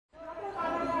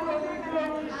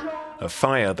A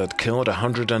fire that killed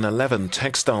 111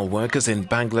 textile workers in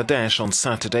Bangladesh on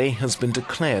Saturday has been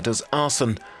declared as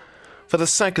arson. For the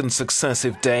second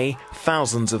successive day,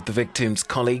 thousands of the victims'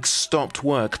 colleagues stopped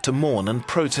work to mourn and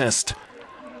protest.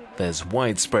 There's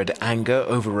widespread anger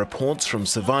over reports from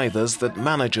survivors that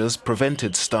managers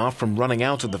prevented staff from running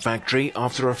out of the factory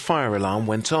after a fire alarm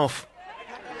went off.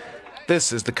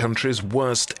 This is the country's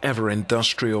worst ever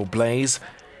industrial blaze.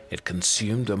 It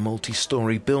consumed a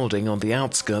multi-storey building on the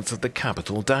outskirts of the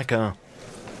capital, Dhaka.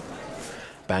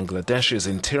 Bangladesh's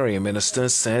interior minister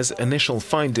says initial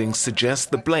findings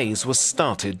suggest the blaze was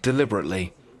started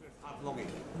deliberately.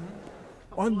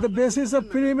 On the basis of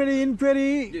preliminary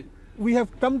inquiry, we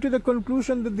have come to the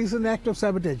conclusion that this is an act of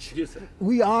sabotage. Yes,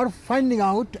 we are finding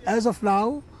out, as of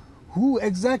now, who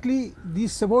exactly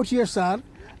these saboteurs are,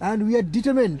 and we are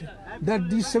determined that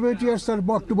these saboteurs are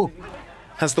brought to book.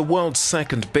 As the world's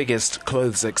second biggest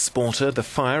clothes exporter, the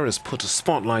fire has put a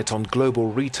spotlight on global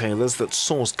retailers that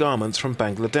source garments from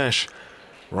Bangladesh.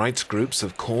 Rights groups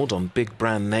have called on big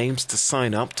brand names to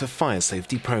sign up to fire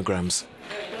safety programs.